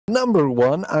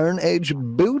#1 Iron Age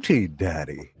Booty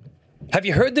Daddy. Have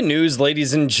you heard the news,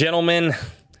 ladies and gentlemen?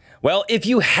 Well, if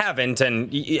you haven't,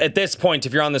 and at this point,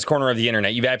 if you're on this corner of the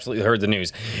internet, you've absolutely heard the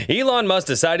news. Elon Musk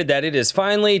decided that it is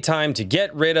finally time to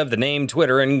get rid of the name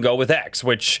Twitter and go with X,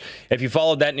 which, if you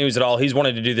followed that news at all, he's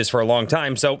wanted to do this for a long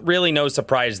time, so really no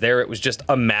surprise there. It was just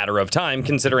a matter of time,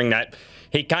 considering that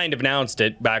he kind of announced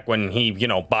it back when he,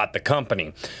 bought the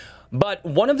company. But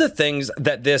one of the things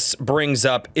that this brings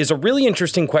up is a really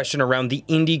interesting question around the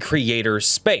indie creator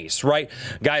space, right?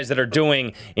 Guys that are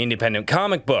doing independent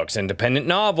comic books, independent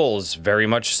novels, very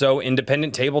much so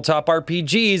independent tabletop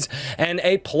RPGs, and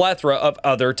a plethora of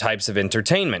other types of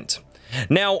entertainment.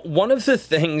 Now, one of the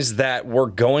things that we're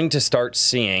going to start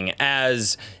seeing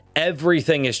as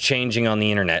everything is changing on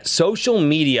the internet, social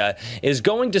media is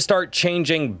going to start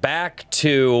changing back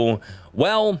to,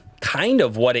 well, kind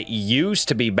of what it used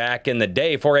to be back in the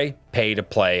day for a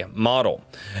pay-to-play model.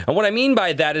 And what I mean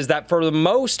by that is that for the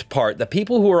most part, the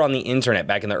people who were on the internet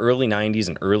back in the early 90s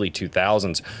and early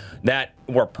 2000s that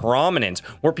were prominent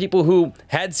were people who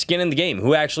had skin in the game,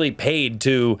 who actually paid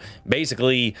to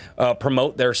basically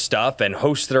promote their stuff and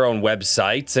host their own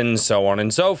websites and so on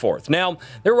and so forth. Now,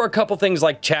 there were a couple things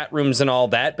like chat rooms and all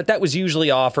that, but that was usually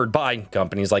offered by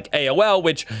companies like AOL,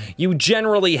 which you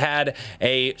generally had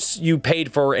you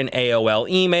paid for an AOL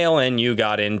email and you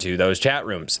got into those chat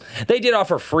rooms. They did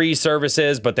offer free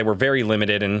services, but they were very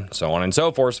limited and so on and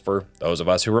so forth for those of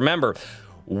us who remember.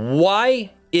 Why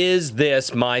is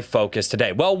this my focus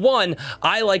today? Well, one,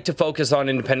 I like to focus on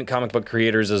independent comic book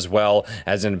creators as well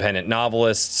as independent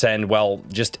novelists and, well,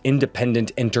 just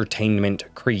independent entertainment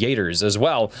creators as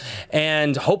well.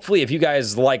 And hopefully, if you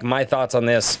guys like my thoughts on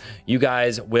this, you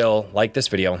guys will like this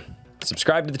video,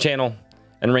 subscribe to the channel,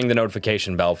 and ring the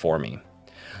notification bell for me.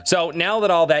 So now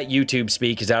that all that YouTube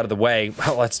speak is out of the way,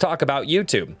 well, let's talk about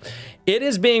YouTube. It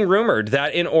is being rumored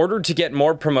that in order to get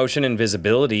more promotion and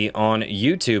visibility on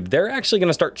YouTube, they're actually going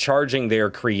to start charging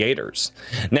their creators.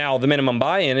 Now, the minimum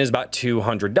buy-in is about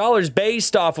 $200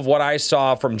 based off of what I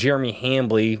saw from Jeremy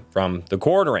Hambly from The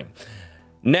Quartering.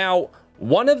 Now,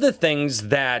 one of the things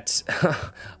that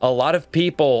a lot of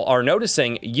people are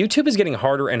noticing, YouTube is getting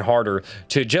harder and harder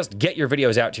to just get your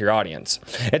videos out to your audience.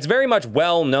 It's very much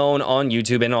well known on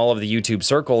YouTube and all of the YouTube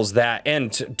circles that,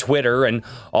 and Twitter and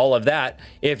all of that,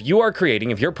 if you are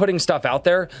creating, if you're putting stuff out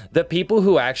there, the people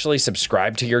who actually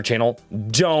subscribe to your channel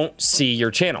don't see your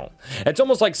channel. It's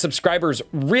almost like subscribers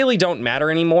really don't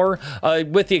matter anymore,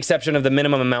 with the exception of the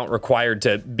minimum amount required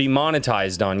to be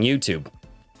monetized on YouTube.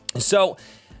 So,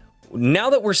 now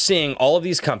that we're seeing all of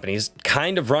these companies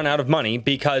kind of run out of money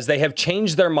because they have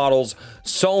changed their models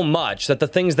so much that the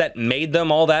things that made them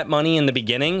all that money in the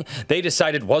beginning, they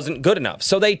decided wasn't good enough.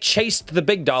 So they chased the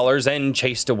big dollars and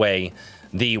chased away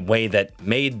the way that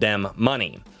made them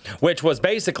money, which was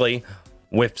basically,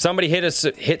 if somebody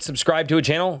hit subscribe to a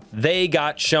channel, they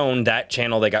got shown that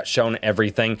channel, they got shown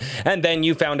everything, and then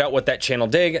you found out what that channel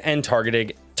did and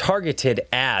targeted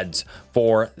ads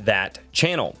for that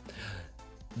channel.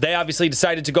 They obviously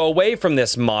decided to go away from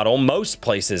this model. Most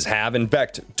places have. In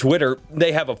fact, Twitter,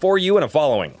 they have a For You and a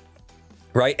Following,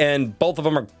 right? And both of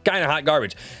them are kind of hot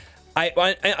garbage.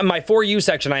 My For You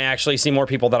section, I actually see more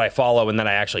people that I follow and that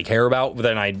I actually care about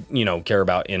than I, care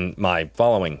about in my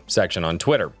following section on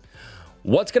Twitter.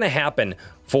 What's going to happen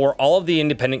for all of the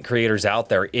independent creators out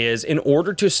there is, in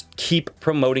order to keep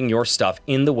promoting your stuff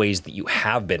in the ways that you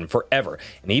have been forever,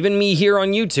 and even me here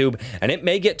on YouTube, and it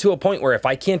may get to a point where if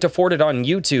I can't afford it on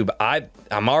YouTube,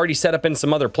 I'm already set up in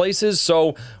some other places,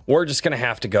 so we're just going to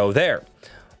have to go there.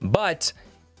 But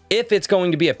if it's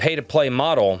going to be a pay-to-play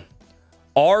model,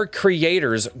 are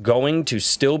creators going to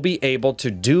still be able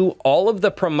to do all of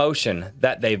the promotion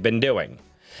that they've been doing?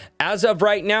 As of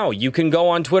right now, you can go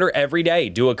on Twitter every day,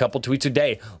 do a couple tweets a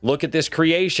day, look at this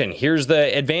creation, here's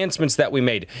the advancements that we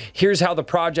made, here's how the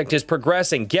project is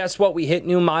progressing, guess what, we hit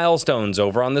new milestones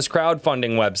over on this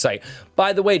crowdfunding website.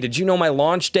 By the way, did you know my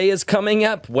launch day is coming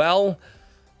up? Well,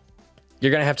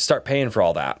 you're going to have to start paying for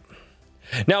all that.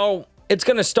 Now, it's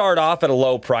going to start off at a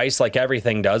low price like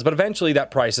everything does, but eventually that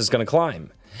price is going to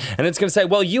climb. And it's going to say,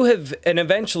 well, and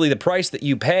eventually the price that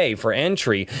you pay for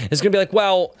entry is going to be like,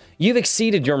 well, you've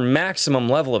exceeded your maximum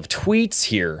level of tweets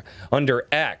here under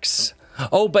X.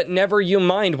 Oh, but never you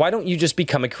mind. Why don't you just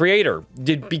become a creator?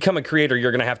 To become a creator,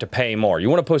 you're going to have to pay more. You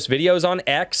want to post videos on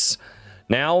X?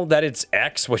 Now that it's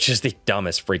X, which is the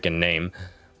dumbest freaking name,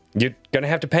 you're going to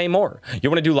have to pay more. You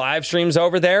want to do live streams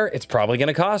over there? It's probably going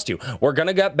to cost you. We're going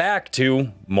to get back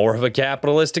to more of a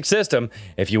capitalistic system.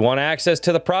 If you want access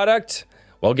to the product,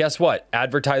 well, guess what?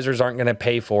 Advertisers aren't going to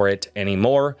pay for it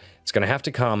anymore. It's going to have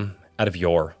to come out of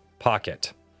your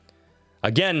pocket.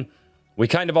 Again, We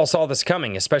kind of all saw this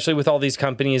coming, especially with all these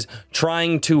companies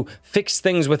trying to fix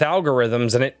things with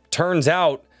algorithms. And it turns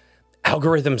out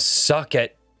algorithms suck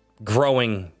at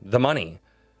growing the money.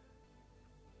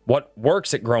 What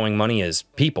works at growing money is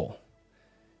people.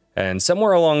 And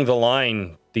somewhere along the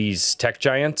line, these tech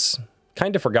giants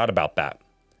kind of forgot about that.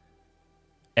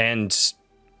 And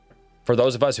for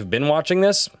those of us who've been watching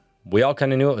this, we all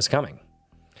kind of knew it was coming.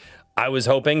 I was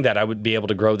hoping that I would be able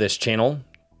to grow this channel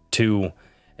to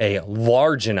a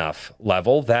large enough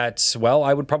level that, well,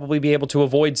 I would probably be able to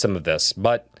avoid some of this,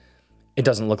 but it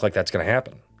doesn't look like that's going to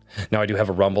happen. Now, I do have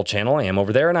a Rumble channel. I am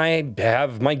over there, and I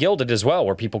have my Gilded as well,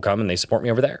 where people come and they support me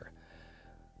over there.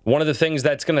 One of the things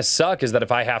that's going to suck is that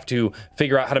if I have to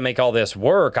figure out how to make all this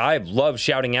work, I love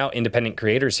shouting out independent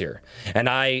creators here. And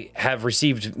I have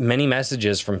received many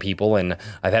messages from people, and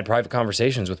I've had private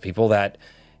conversations with people that,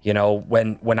 you know,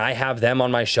 when I have them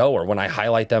on my show or when I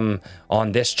highlight them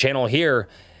on this channel here,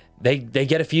 they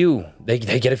get a few. They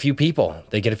get a few people.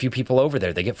 They get a few people over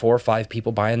there. They get 4 or 5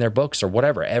 people buying their books or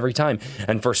whatever every time.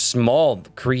 And for small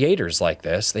creators like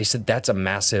this, they said that's a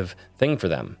massive thing for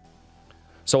them.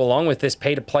 So along with this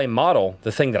pay-to-play model,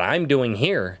 the thing that I'm doing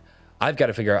here, I've got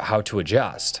to figure out how to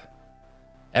adjust.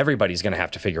 Everybody's going to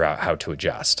have to figure out how to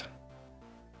adjust.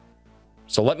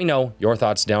 So let me know your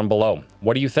thoughts down below.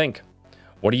 What do you think?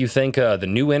 What do you think the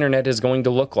new internet is going to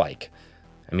look like?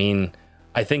 I mean,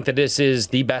 I think that this is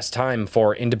the best time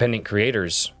for independent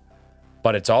creators,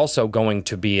 but it's also going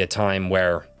to be a time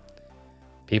where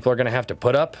people are going to have to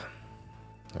put up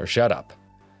or shut up.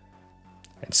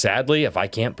 And sadly, if I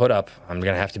can't put up, I'm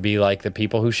going to have to be like the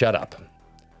people who shut up.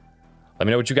 Let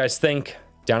me know what you guys think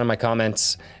down in my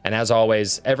comments. And as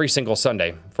always, every single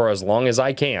Sunday, for as long as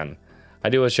I can, I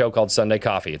do a show called Sunday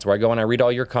Coffee. It's where I go and I read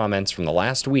all your comments from the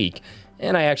last week,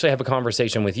 and I actually have a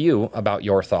conversation with you about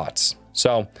your thoughts.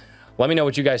 So let me know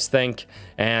what you guys think.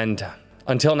 And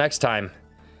until next time,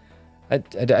 I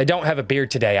don't have a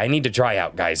beard today. I need to dry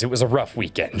out, guys. It was a rough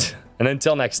weekend. And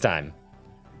until next time,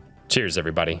 cheers,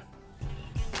 everybody.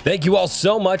 Thank you all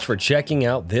so much for checking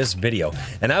out this video,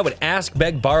 and I would ask,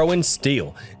 beg, borrow, and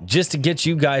steal just to get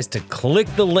you guys to click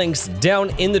the links down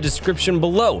in the description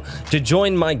below to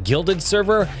join my Gilded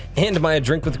server and my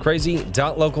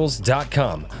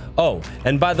adrinkwithcrazy.locals.com. Oh,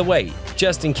 and by the way,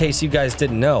 just in case you guys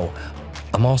didn't know,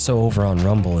 I'm also over on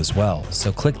Rumble as well,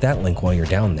 so click that link while you're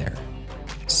down there.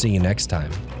 See you next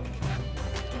time.